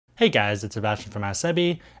Hey guys, it's Sebastian from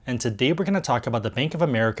AskSebby, and today we're going to talk about the Bank of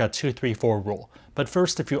America 234 rule. But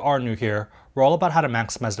first, if you are new here, we're all about how to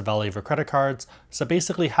maximize the value of your credit cards, so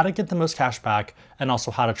basically how to get the most cash back, and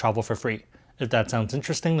also how to travel for free. If that sounds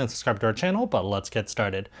interesting, then subscribe to our channel, but let's get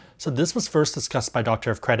started. So this was first discussed by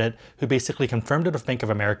Dr. of Credit, who basically confirmed it with Bank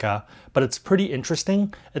of America, but it's pretty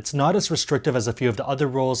interesting. It's not as restrictive as a few of the other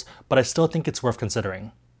rules, but I still think it's worth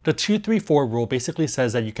considering. The 234 rule basically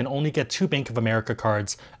says that you can only get 2 Bank of America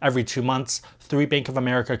cards every 2 months, 3 Bank of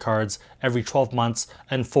America cards every 12 months,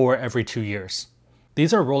 and 4 every 2 years.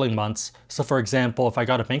 These are rolling months, so for example, if I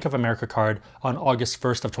got a Bank of America card on August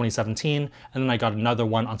 1st of 2017, and then I got another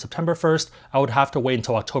one on September 1st, I would have to wait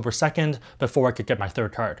until October 2nd before I could get my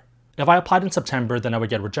third card. If I applied in September, then I would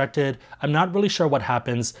get rejected. I'm not really sure what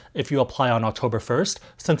happens if you apply on October 1st,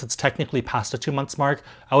 since it's technically past the 2 months mark.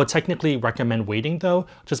 I would technically recommend waiting though,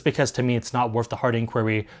 just because to me it's not worth the hard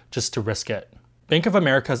inquiry just to risk it. Bank of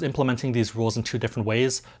America is implementing these rules in 2 different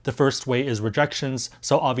ways. The first way is rejections,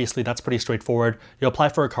 so obviously that's pretty straightforward. You apply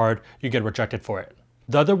for a card, you get rejected for it.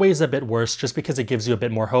 The other way is a bit worse just because it gives you a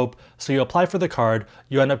bit more hope. So you apply for the card,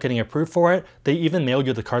 you end up getting approved for it, they even mail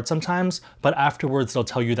you the card sometimes, but afterwards they'll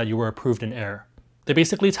tell you that you were approved in error. They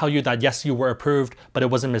basically tell you that yes, you were approved, but it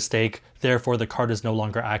was a mistake, therefore the card is no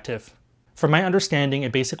longer active. From my understanding,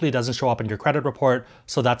 it basically doesn't show up in your credit report,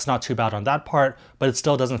 so that's not too bad on that part, but it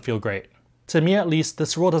still doesn't feel great. To me at least,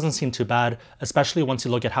 this rule doesn't seem too bad, especially once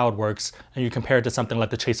you look at how it works and you compare it to something like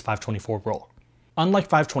the Chase 524 rule. Unlike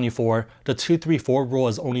 524, the 234 rule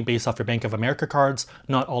is only based off your Bank of America cards,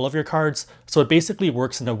 not all of your cards, so it basically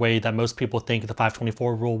works in a way that most people think the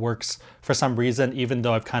 524 rule works for some reason, even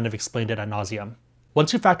though I've kind of explained it ad nauseum.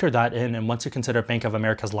 Once you factor that in and once you consider Bank of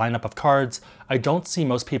America's lineup of cards, I don't see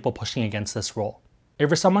most people pushing against this rule. If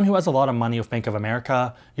you're someone who has a lot of money with Bank of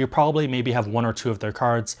America, you probably maybe have 1 or 2 of their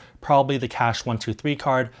cards, probably the Cash 123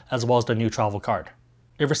 card, as well as the new travel card.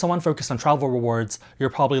 If you're someone focused on travel rewards,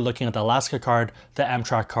 you're probably looking at the Alaska card, the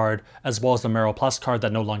Amtrak card, as well as the Merrill Plus card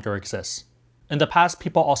that no longer exists. In the past,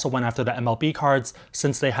 people also went after the MLB cards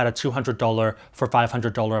since they had a $200 for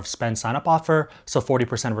 $500 of spend sign-up offer, so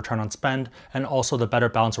 40% return on spend, and also the Better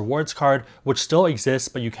Balance Rewards card, which still exists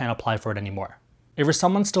but you can't apply for it anymore. If you're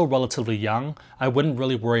someone still relatively young, I wouldn't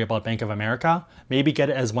really worry about Bank of America. Maybe get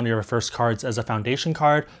it as one of your first cards as a foundation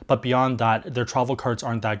card, but beyond that, their travel cards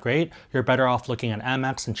aren't that great. You're better off looking at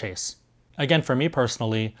Amex and Chase. Again, for me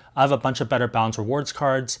personally, I have a bunch of Better Balance Rewards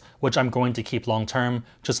cards, which I'm going to keep long term,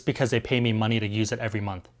 just because they pay me money to use it every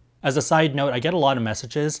month. As a side note, I get a lot of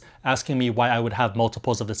messages asking me why I would have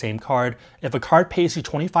multiples of the same card. If a card pays you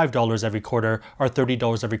 $25 every quarter or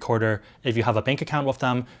 $30 every quarter, if you have a bank account with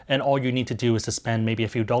them, and all you need to do is to spend maybe a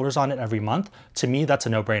few dollars on it every month, to me that's a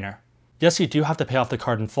no-brainer. Yes, you do have to pay off the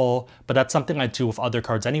card in full, but that's something I do with other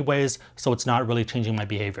cards anyways, so it's not really changing my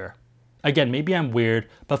behavior. Again, maybe I'm weird,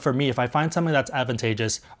 but for me, if I find something that's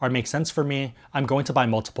advantageous or makes sense for me, I'm going to buy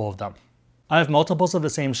multiple of them. I have multiples of the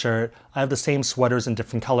same shirt, I have the same sweaters in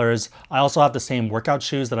different colors, I also have the same workout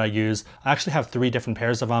shoes that I use. I actually have 3 different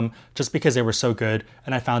pairs of them just because they were so good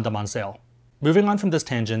and I found them on sale. Moving on from this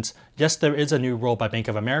tangent, yes, there is a new rule by Bank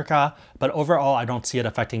of America, but overall I don't see it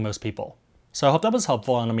affecting most people. So I hope that was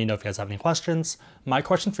helpful and let me know if you guys have any questions. My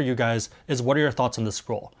question for you guys is, what are your thoughts on this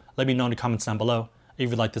rule? Let me know in the comments down below. If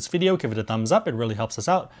you liked this video, give it a thumbs up, it really helps us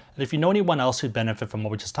out. And if you know anyone else who'd benefit from what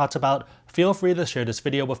we just talked about, feel free to share this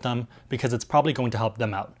video with them because it's probably going to help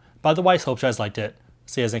them out. But otherwise, hope you guys liked it.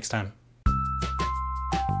 See you guys next time.